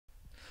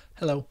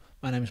Hello,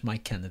 my name is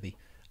Mike Kennedy.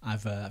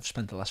 I've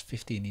spent the last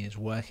 15 years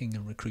working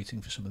and recruiting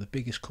for some of the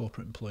biggest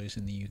corporate employers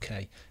in the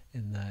UK.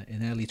 In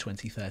early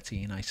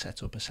 2013, I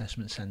set up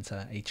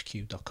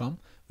assessmentcenterhq.com,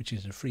 which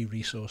is a free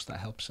resource that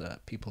helps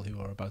people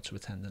who are about to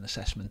attend an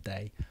assessment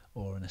day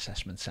or an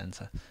assessment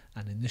centre.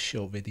 And in this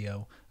short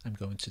video, I'm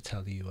going to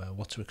tell you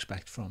what to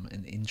expect from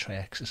an in-tray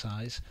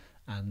exercise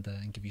and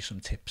give you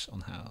some tips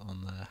on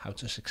how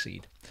to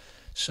succeed.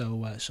 So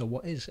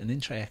what is an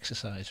in-tray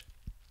exercise?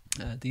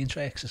 The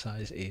in-tray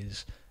exercise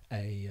is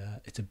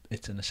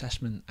it's an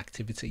assessment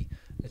activity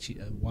that's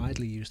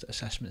widely used at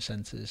assessment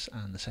centres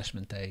and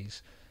assessment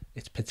days.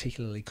 It's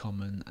particularly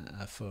common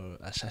for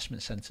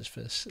assessment centres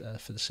for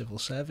the civil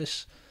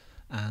service,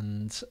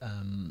 and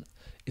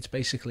it's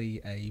basically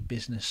a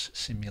business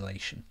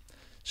simulation.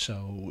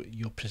 So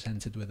you're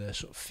presented with a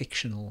sort of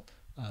fictional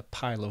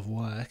pile of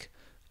work,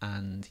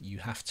 and you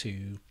have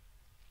to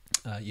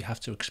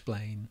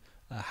explain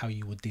how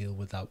you would deal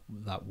with that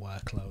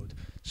workload.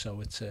 So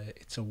it's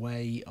a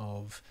way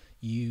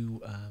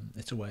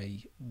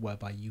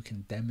whereby you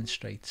can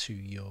demonstrate to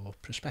your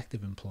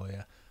prospective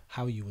employer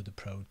how you would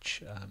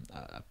approach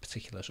a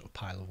particular sort of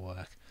pile of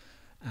work.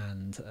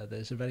 And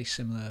there's a very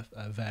similar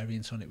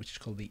variant on it, which is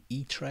called the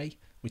e-tray,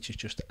 which is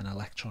just an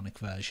electronic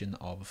version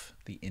of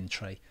the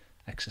in-tray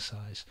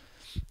exercise.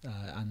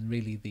 And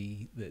really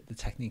the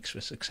techniques for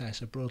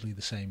success are broadly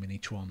the same in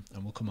each one,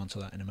 and we'll come on to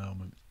that in a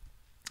moment.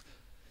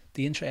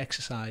 The in-tray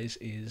exercise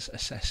is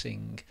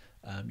assessing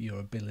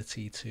your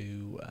ability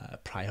to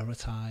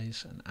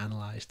prioritise and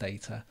analyse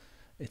data.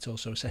 It's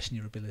also assessing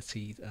your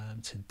ability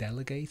to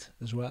delegate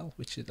as well,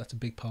 that's a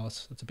big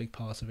part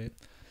of it.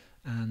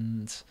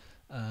 And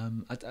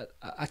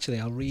actually,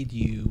 I'll read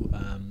you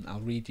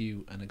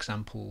an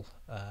example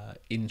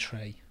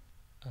in-tray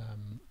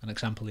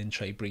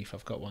brief.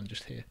 I've got one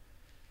just here,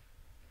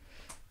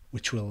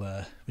 which will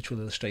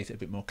illustrate it a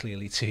bit more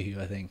clearly to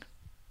you, I think.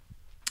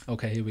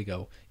 Okay, here we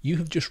go. You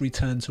have just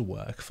returned to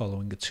work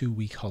following a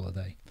 2-week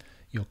holiday.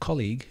 Your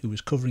colleague, who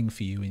was covering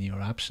for you in your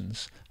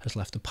absence, has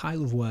left a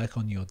pile of work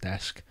on your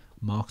desk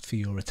marked for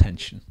your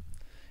attention.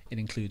 It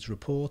includes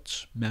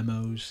reports,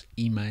 memos,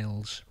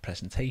 emails,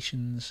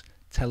 presentations,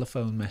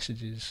 telephone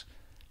messages,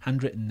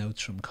 handwritten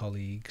notes from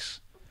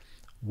colleagues,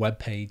 web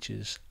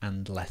pages,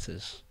 and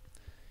letters.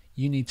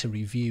 You need to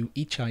review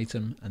each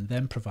item and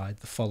then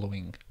provide the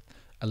following: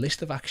 a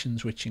list of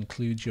actions which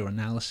includes your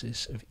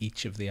analysis of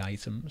each of the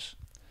items,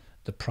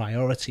 the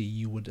priority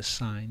you would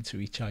assign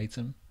to each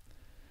item,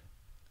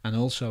 and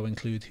also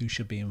include who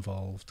should be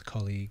involved: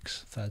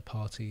 colleagues, third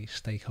parties,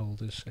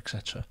 stakeholders,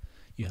 etc.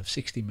 You have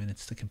 60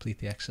 minutes to complete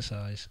the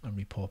exercise and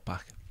report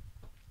back.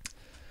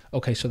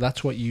 Okay, so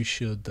that's what you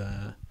should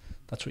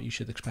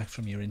expect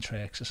from your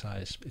in-tray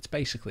exercise. It's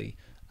basically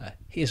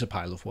here's a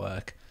pile of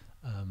work.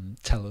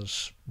 Tell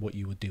us what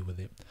you would do with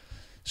it.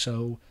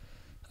 So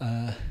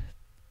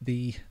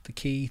the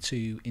key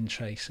to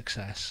in-tray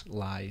success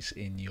lies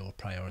in your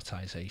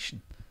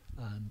prioritisation,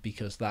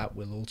 because that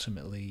will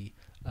ultimately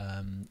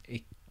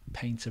it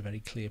paints a very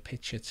clear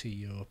picture to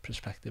your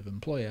prospective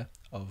employer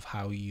of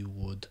how you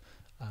would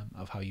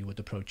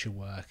approach your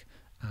work,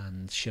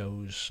 and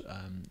shows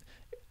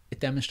it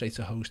demonstrates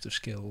a host of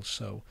skills.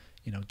 So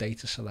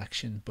data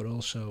selection, but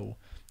also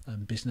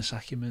business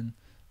acumen,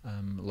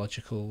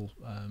 logical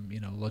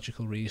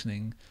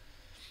reasoning.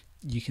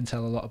 You can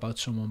tell a lot about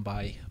someone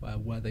by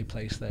where they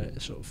place their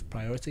sort of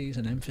priorities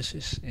and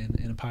emphasis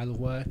in a pile of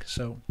work.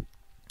 So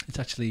it's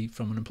actually,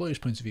 from an employer's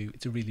point of view,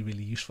 it's a really,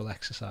 really useful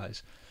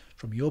exercise.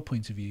 From your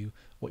point of view,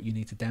 what you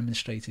need to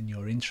demonstrate in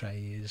your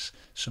in-tray is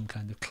some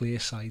kind of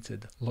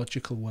clear-sighted,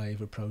 logical way of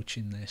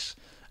approaching this,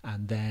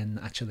 and then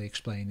actually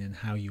explaining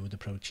how you would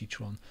approach each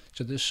one.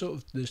 So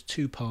there's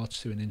two parts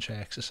to an in-tray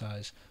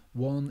exercise.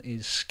 One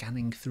is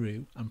scanning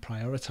through and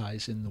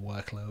prioritising the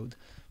workload,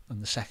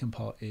 and the second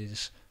part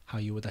is how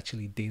you would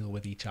actually deal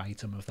with each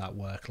item of that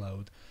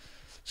workload.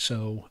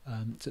 So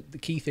the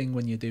key thing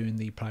when you're doing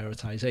the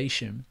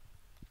prioritisation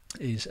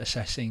is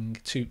assessing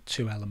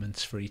two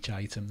elements for each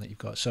item that you've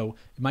got. So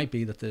it might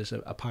be that there's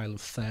a pile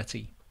of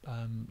 30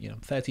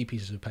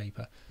 pieces of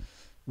paper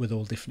with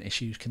all different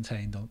issues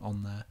contained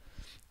on there,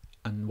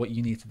 and what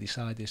you need to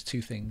decide is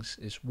two things: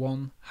 is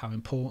one, how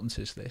important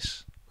is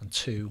this, and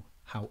two,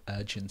 how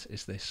urgent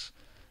is this?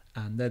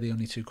 And they're the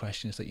only two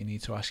questions that you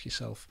need to ask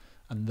yourself,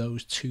 and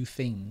those two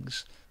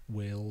things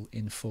will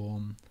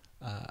inform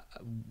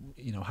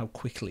how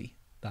quickly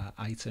that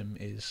item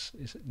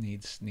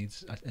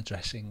needs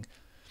addressing,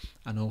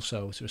 and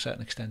also to a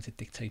certain extent it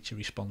dictates your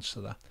response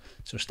to that.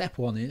 So step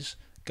one is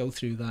go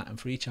through that, and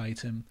for each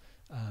item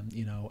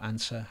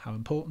answer how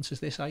important is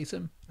this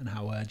item and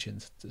how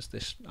urgent is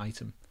this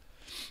item.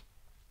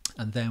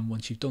 And then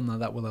once you've done that,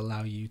 that will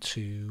allow you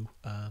to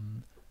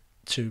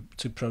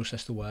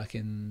process the work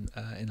in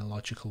a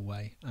logical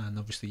way. And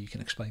obviously you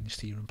can explain this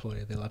to your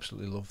employer. They'll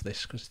absolutely love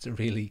this, because it's a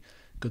really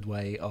good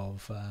way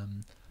of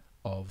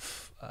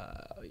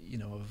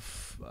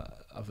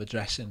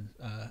addressing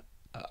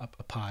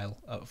a pile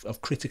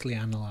of critically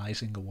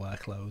analysing a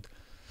workload.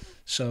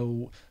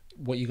 So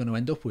what you're going to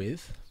end up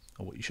with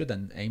or what you should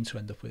then aim to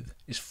end up with,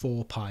 is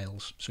 4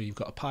 piles. So you've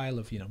got a pile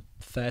of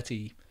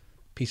 30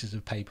 pieces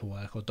of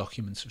paperwork or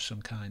documents of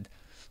some kind.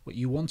 What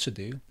you want to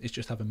do is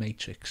just have a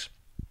matrix.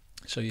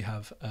 So you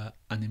have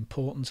an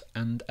important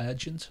and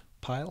urgent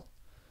pile,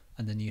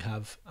 and then you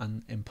have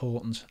an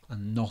important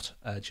and not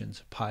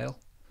urgent pile,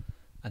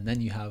 and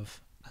then you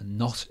have a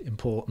not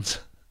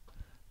important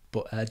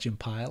but urgent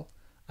pile,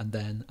 and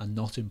then a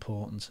not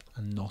important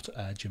and not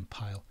urgent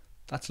pile.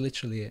 That's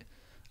literally it.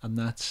 And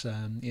that's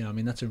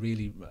that's a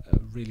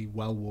really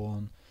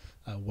well-worn,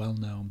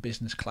 well-known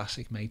business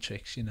classic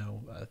matrix.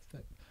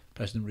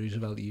 President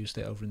Roosevelt used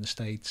it over in the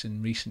States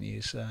in recent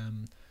years.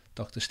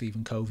 Dr.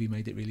 Stephen Covey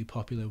made it really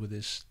popular with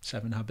his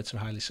 7 Habits of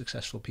Highly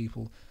Successful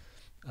People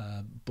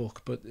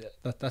book. But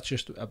that's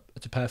just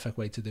it's a perfect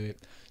way to do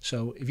it.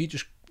 So if you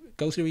just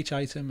go through each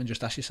item and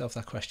just ask yourself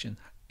that question: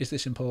 is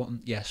this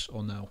important? Yes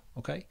or no?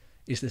 Okay.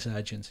 Is this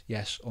urgent?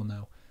 Yes or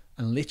no?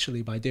 And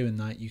literally by doing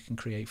that, you can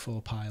create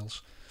 4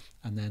 piles.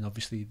 And then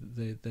obviously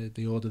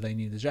the order they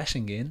need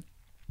addressing in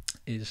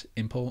is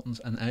important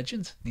and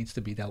urgent needs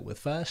to be dealt with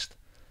first.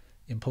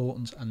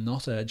 Important and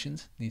not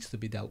urgent needs to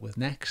be dealt with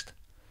next.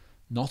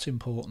 Not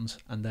important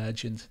and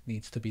urgent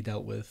needs to be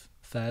dealt with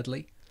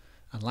thirdly.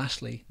 And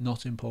lastly,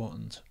 not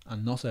important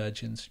and not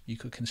urgent, you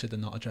could consider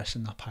not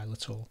addressing that pile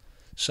at all.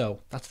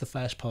 So that's the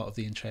first part of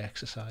the in-tray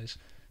exercise,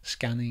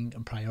 scanning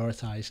and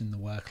prioritising the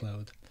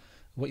workload.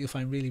 What you'll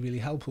find really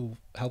helpful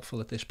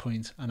at this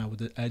point, and I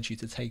would urge you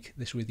to take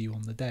this with you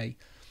on the day,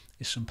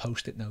 is some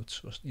post-it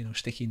notes or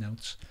sticky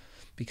notes,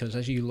 because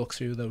as you look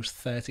through those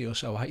 30 or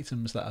so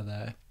items that are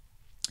there,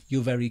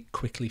 you'll very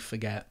quickly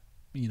forget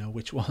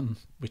which one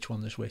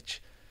is which.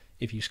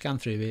 If you scan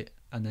through it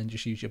and then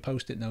just use your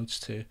post-it notes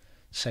to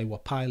say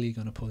what pile you're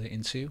going to put it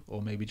into,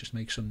 or maybe just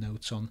make some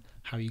notes on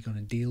how you're going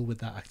to deal with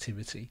that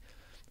activity,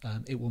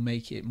 it will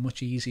make it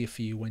much easier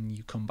for you when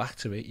you come back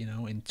to it,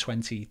 in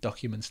 20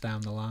 documents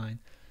down the line,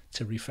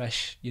 to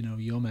refresh,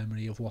 your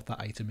memory of what that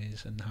item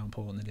is and how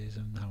important it is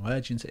and how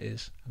urgent it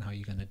is and how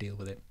you're going to deal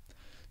with it.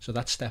 So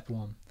that's step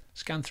 1,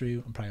 scan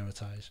through and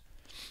prioritise.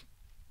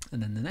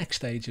 And then the next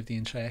stage of the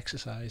in-tray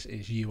exercise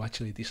is you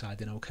actually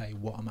deciding, okay,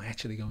 what am I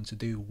actually going to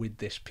do with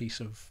this piece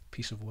of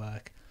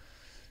work?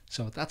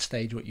 So at that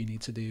stage, what you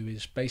need to do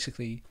is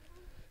basically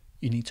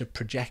you need to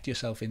project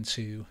yourself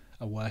into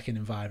a working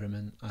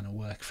environment and a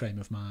work frame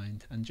of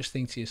mind, and just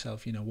think to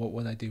yourself, what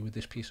would I do with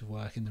this piece of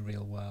work in the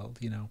real world?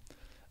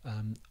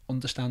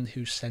 Understand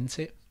who sent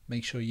it.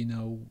 Make sure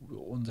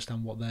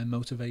understand what their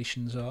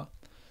motivations are.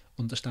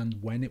 Understand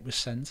when it was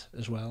sent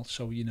as well.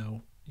 So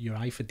your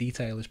eye for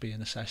detail is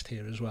being assessed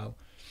here as well.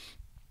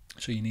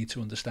 So you need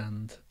to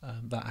understand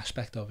that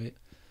aspect of it.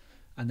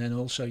 And then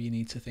also you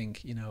need to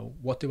think,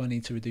 what do I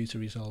need to do to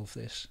resolve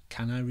this?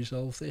 Can I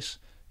resolve this?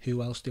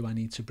 Who else do I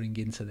need to bring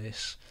into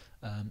this?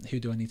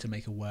 Who do I need to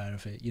make aware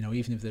of it?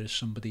 Even if there is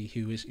somebody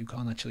who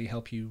can't actually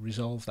help you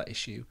resolve that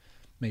issue,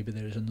 maybe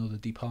there is another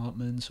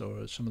department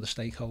or some other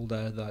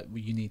stakeholder that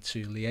you need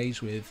to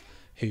liaise with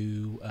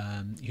who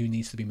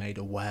needs to be made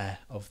aware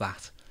of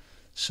that.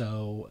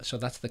 So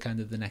that's the kind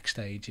of the next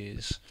stage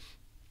is,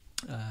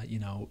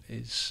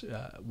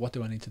 what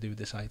do I need to do with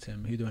this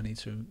item? Who do I need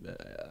to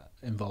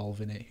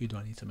involve in it? Who do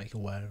I need to make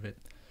aware of it?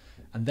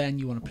 And then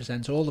you want to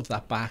present all of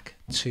that back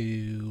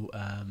to,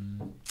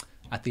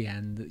 at the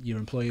end, your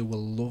employer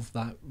will love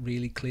that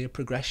really clear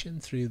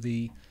progression through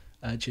the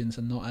urgent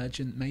and not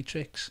urgent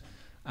matrix,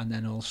 and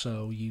then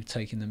also you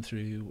taking them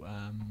through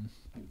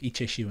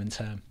each issue in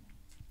turn.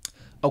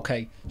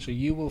 Okay, so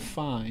you will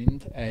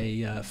find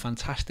a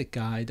fantastic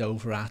guide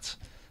over at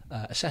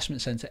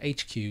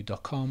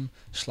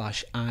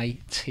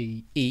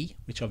assessmentcenterhq.com/ITE,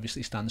 which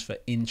obviously stands for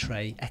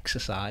in-tray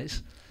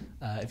exercise.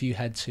 If you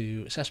head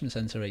to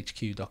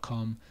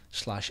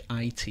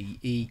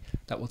assessmentcenterhq.com/ITE,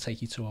 that will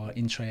take you to our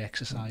in-tray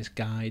exercise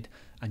guide,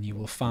 and you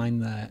will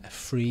find there a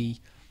free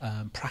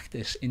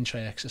practice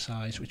in-tray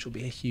exercise, which will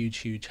be a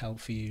huge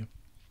help for you.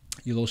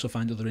 You'll also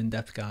find other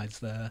in-depth guides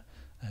there,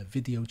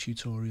 video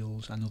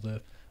tutorials and other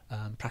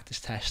practice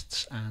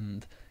tests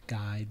and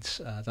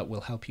guides that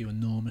will help you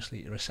enormously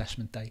at your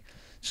assessment day.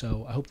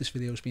 So I hope this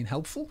video has been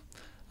helpful.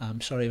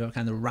 I'm sorry if I've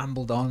kind of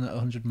rambled on at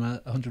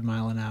 100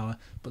 mile an hour,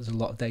 but there's a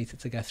lot of data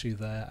to get through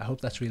there. I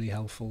hope that's really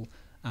helpful,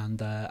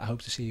 and I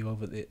hope to see you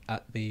over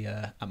at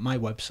my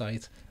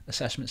website,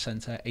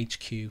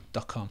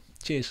 assessmentcenterhq.com.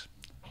 Cheers.